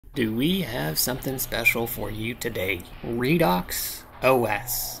Do we have something special for you today? Redox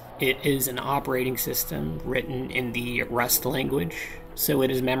OS. It is an operating system written in the Rust language, so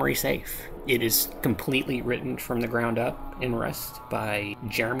it is memory safe. It is completely written from the ground up in Rust by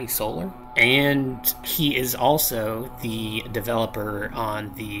Jeremy Solar, and he is also the developer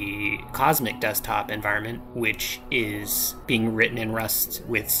on the Cosmic desktop environment, which is being written in Rust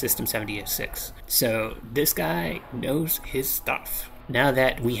with System 76. So this guy knows his stuff. Now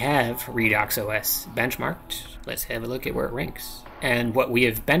that we have Redox OS benchmarked, let's have a look at where it ranks. And what we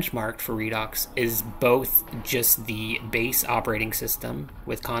have benchmarked for Redox is both just the base operating system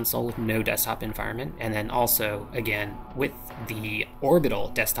with console with no desktop environment, and then also, again, with the Orbital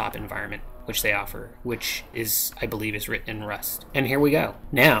desktop environment, which they offer, which is, I believe, is written in Rust. And here we go.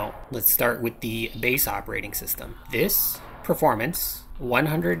 Now, let's start with the base operating system. This performance,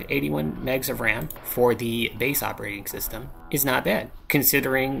 181 megs of RAM for the base operating system, is not bad,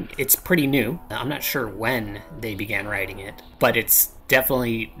 considering it's pretty new. I'm not sure when they began writing it, but it's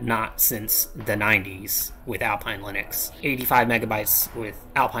definitely not since the 90s with Alpine Linux. 85 megabytes with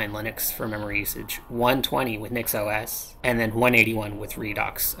Alpine Linux for memory usage, 120 with Nix OS, and then 181 with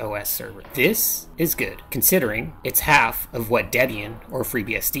Redox OS server. This is good, considering it's half of what Debian or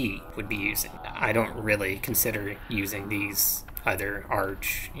FreeBSD would be using. I don't really consider using these other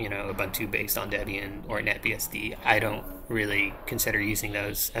Arch, Ubuntu based on Debian or NetBSD. I don't really consider using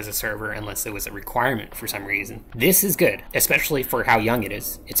those as a server unless it was a requirement for some reason. This is good, especially for how young it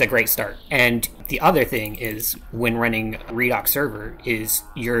is. It's a great start. And the other thing is, when running Redox server, is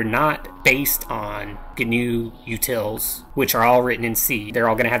you're not based on GNU utils, which are all written in C. They're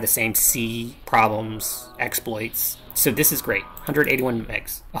all going to have the same C problems, exploits. So this is great, 181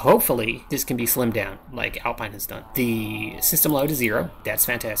 megs. Hopefully this can be slimmed down like Alpine has done. The system load is 0, that's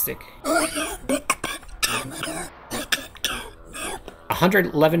fantastic.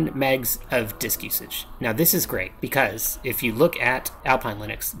 111 megs of disk usage. Now this is great because if you look at Alpine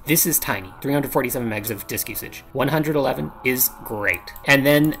Linux, this is tiny, 347 megs of disk usage. 111 is great. And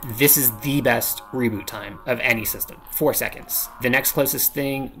then this is the best reboot time of any system, 4 seconds. The next closest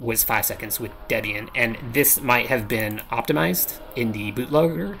thing was 5 seconds with Debian, and this might have been optimized in the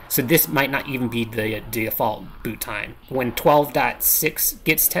bootloader, so this might not even be the default boot time. When 12.6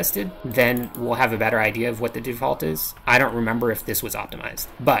 gets tested, then we'll have a better idea of what the default is. I don't remember if this was optimized,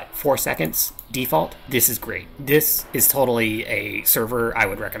 but 4 seconds default, this is great. This is totally a server I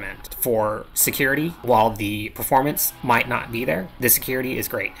would recommend. For security, while the performance might not be there, the security is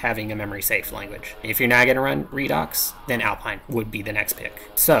great, having a memory safe language. If you're not going to run Redox, then Alpine would be the next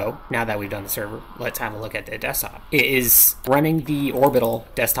pick. So now that we've done the server, let's have a look at the desktop. It is running the Orbital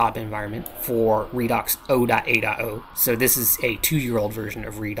desktop environment for Redox 0.8.0. So this is a 2-year-old version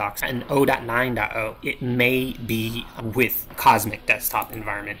of Redox, and 0.9.0. It may be with Cosmic desktop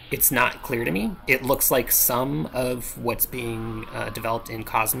environment. It's not clear to me. It looks like some of what's being developed in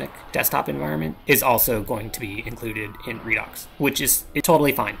Cosmic desktop environment is also going to be included in Redox, which is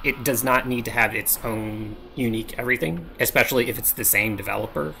totally fine. It does not need to have its own unique everything, especially if it's the same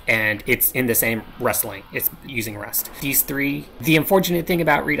developer and it's in the same Rust lane. It's using Rust. These three, the unfortunate thing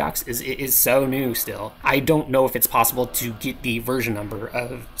about Redox is it is so new still. I don't know if it's possible to get the version number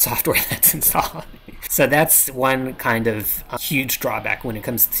of software that's installed. So that's one kind of huge drawback when it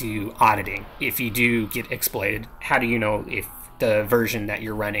comes to auditing. If you do get exploited, how do you know if the version that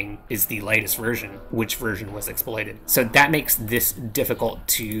you're running is the latest version, which version was exploited? So that makes this difficult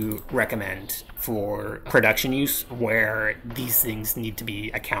to recommend for production use where these things need to be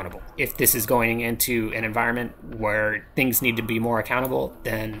accountable. If this is going into an environment where things need to be more accountable,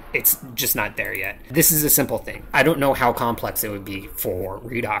 then it's just not there yet. This is a simple thing. I don't know how complex it would be for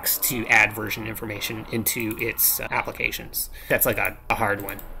Redox to add version information into its applications. That's like a hard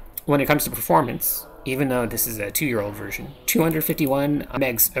one. When it comes to performance, even though this is a 2-year-old version, 251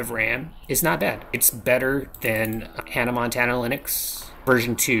 megs of RAM is not bad. It's better than Hannah Montana Linux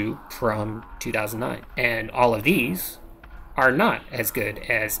version 2 from 2009. And all of these are not as good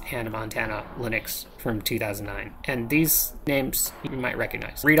as Hannah Montana Linux from 2009. And these names you might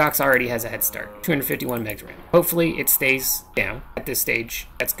recognize. Redox already has a head start, 251 megs RAM. Hopefully it stays down at this stage.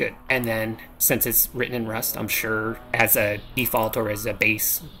 That's good. And then since it's written in Rust, I'm sure as a default or as a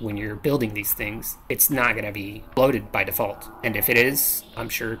base when you're building these things, it's not going to be loaded by default. And if it is, I'm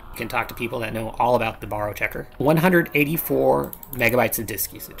sure you can talk to people that know all about the borrow checker. 184 megabytes of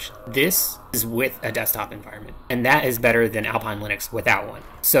disk usage. This is with a desktop environment, and that is better than Alpine Linux without one.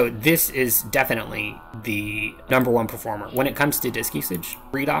 So this is definitely the #1 performer. When it comes to disk usage,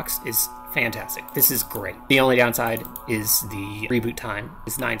 Redox is fantastic. This is great. The only downside is the reboot time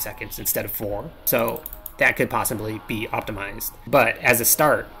is 9 seconds instead of 4. So that could possibly be optimized. But as a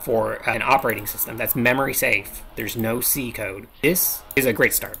start for an operating system that's memory safe, there's no C code, this is a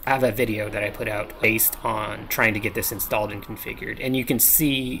great start. I have a video that I put out based on trying to get this installed and configured, and you can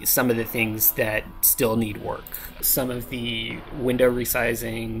see some of the things that still need work. Some of the window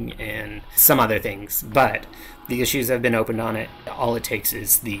resizing and some other things, but the issues have been opened on it. All it takes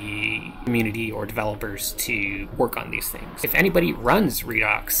is the community or developers to work on these things. If anybody runs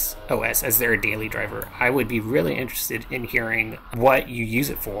Redox OS as their daily driver, I would be really interested in hearing what you use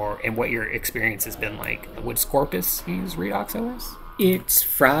it for and what your experience has been like. Would Scorpus use Redox OS? It's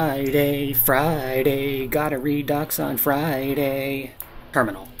Friday, gotta Redox on Friday.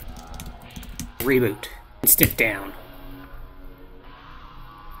 Terminal. Reboot. Instant down.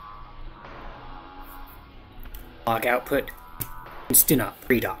 Log output. Instant up.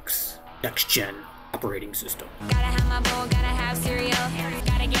 Redox. Next gen operating system. Gotta have my bowl, gotta have cereal.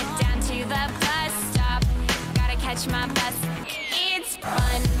 Gotta get down to the bus stop. Gotta catch my bus.